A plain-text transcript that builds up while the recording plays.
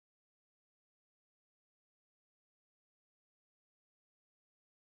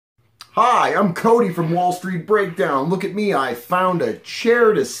Hi, I'm Cody from Wall Street Breakdown. Look at me, I found a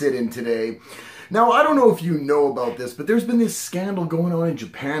chair to sit in today. Now, I don't know if you know about this, but there's been this scandal going on in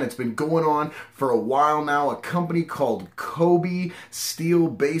Japan. It's been going on for a while now. A company called Kobe Steel,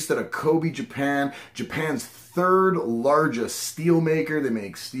 based out of Kobe, Japan. Japan's third largest steel maker. They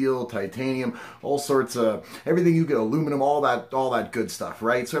make steel, titanium, all sorts of everything you can, aluminum, all that good stuff,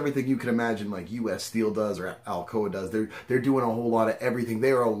 right? So everything you can imagine, like U.S. Steel does or Alcoa does, they're doing a whole lot of everything.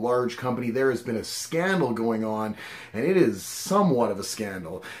 They are a large company. There has been a scandal going on, and it is somewhat of a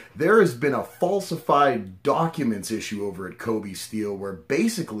scandal. There has been a falsified documents issue over at Kobe Steel, where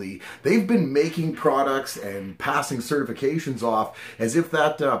basically they've been making products and passing certifications off as if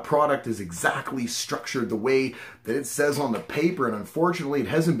that product is exactly structured the way that it says on the paper, and unfortunately it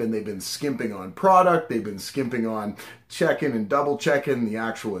hasn't been. They've been skimping on product, they've been skimping on checking and double checking the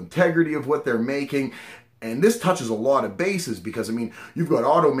actual integrity of what they're making. And this touches a lot of bases because, I mean, you've got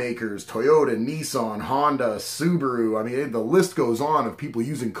automakers, Toyota, Nissan, Honda, Subaru. I mean, the list goes on of people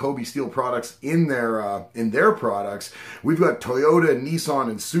using Kobe Steel products in their products. We've got Toyota, Nissan,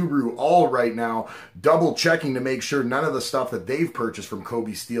 and Subaru all right now double checking to make sure none of the stuff that they've purchased from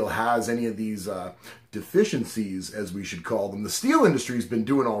Kobe Steel has any of these deficiencies, as we should call them. The steel industry's been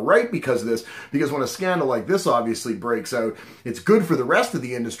doing all right because of this, because when a scandal like this obviously breaks out, it's good for the rest of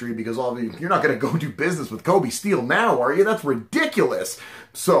the industry, because you're not going to go do business with Kobe Steel now, are you? That's ridiculous.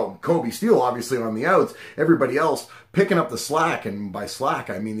 So Kobe Steel obviously on the outs, everybody else picking up the slack, and by slack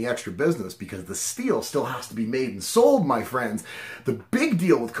I mean the extra business, because the steel still has to be made and sold, my friends. The big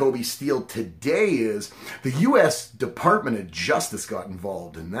deal with Kobe Steel today is the U.S. Department of Justice got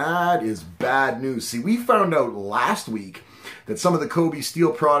involved, and that is bad news. See, we found out last week that some of the Kobe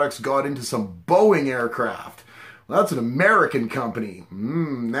Steel products got into some Boeing aircraft. That's an American company.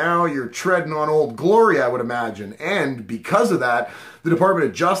 Now you're treading on Old Glory, I would imagine. And because of that, the Department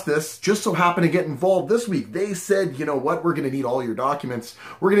of Justice just so happened to get involved this week. They said, you know what, we're going to need all your documents.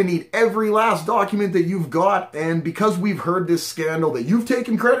 We're going to need every last document that you've got. And because we've heard this scandal that you've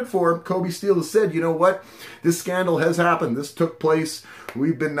taken credit for, Kobe Steel has said, you know what, this scandal has happened. This took place.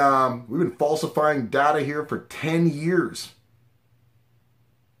 We've been falsifying data here for 10 years.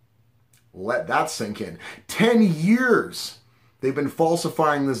 Let that sink in. 10 years they've been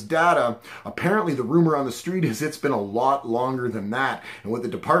falsifying this data. Apparently the rumor on the street is it's been a lot longer than that. And with the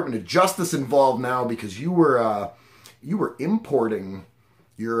Department of Justice involved now, because you were importing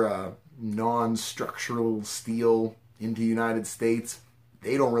your non-structural steel into the United States,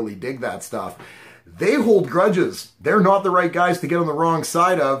 they don't really dig that stuff. They hold grudges. They're not the right guys to get on the wrong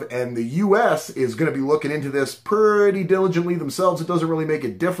side of, and the U.S. is going to be looking into this pretty diligently themselves. It doesn't really make a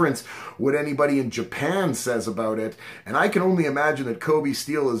difference what anybody in Japan says about it, and I can only imagine that Kobe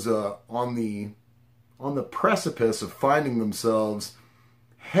Steel is on the precipice of finding themselves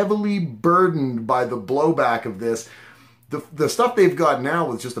heavily burdened by the blowback of this. The stuff they've got now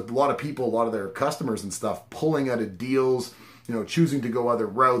with just a lot of people, a lot of their customers and stuff pulling out of deals, you know, choosing to go other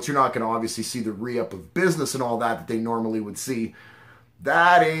routes. You're not going to obviously see the re-up of business and all that they normally would see.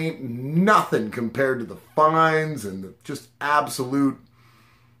 That ain't nothing compared to the fines and the just absolute.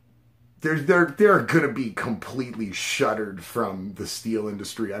 They're going to be completely shuttered from the steel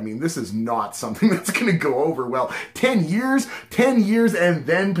industry. I mean, this is not something that's going to go over well. 10 years, and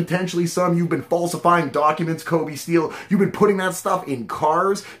then potentially some. You've been falsifying documents, Kobe Steel. You've been putting that stuff in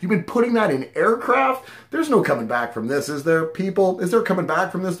cars. You've been putting that in aircraft. There's no coming back from this, is there, people? Is there coming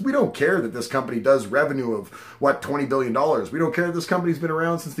back from this? We don't care that this company does revenue of, what, $20 billion. We don't care that this company's been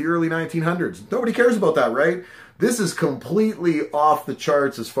around since the early 1900s. Nobody cares about that, right? This is completely off the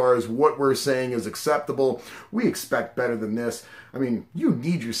charts as far as what we're saying is acceptable. We expect better than this. I mean, you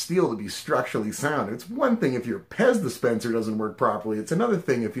need your steel to be structurally sound. It's one thing if your Pez dispenser doesn't work properly. It's another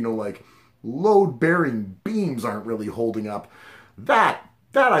thing if, you know, like load-bearing beams aren't really holding up. That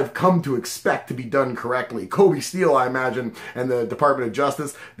I've come to expect to be done correctly. Kobe Steel, I imagine, and the Department of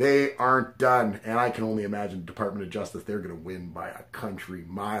Justice, they aren't done. And I can only imagine the Department of Justice, they're going to win by a country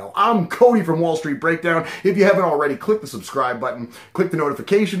mile. I'm Cody from Wall Street Breakdown. If you haven't already, click the subscribe button, click the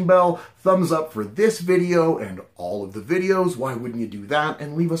notification bell, thumbs up for this video and all of the videos. Why wouldn't you do that?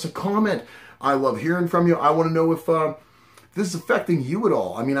 And leave us a comment. I love hearing from you. I want to know if this is affecting you at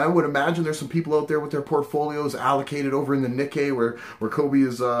all. I mean, I would imagine there's some people out there with their portfolios allocated over in the Nikkei where Kobe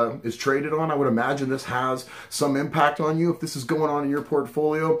is traded on. I would imagine this has some impact on you. If this is going on in your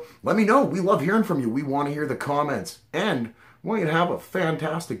portfolio, let me know. We love hearing from you. We want to hear the comments. And I want you to have a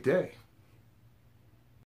fantastic day.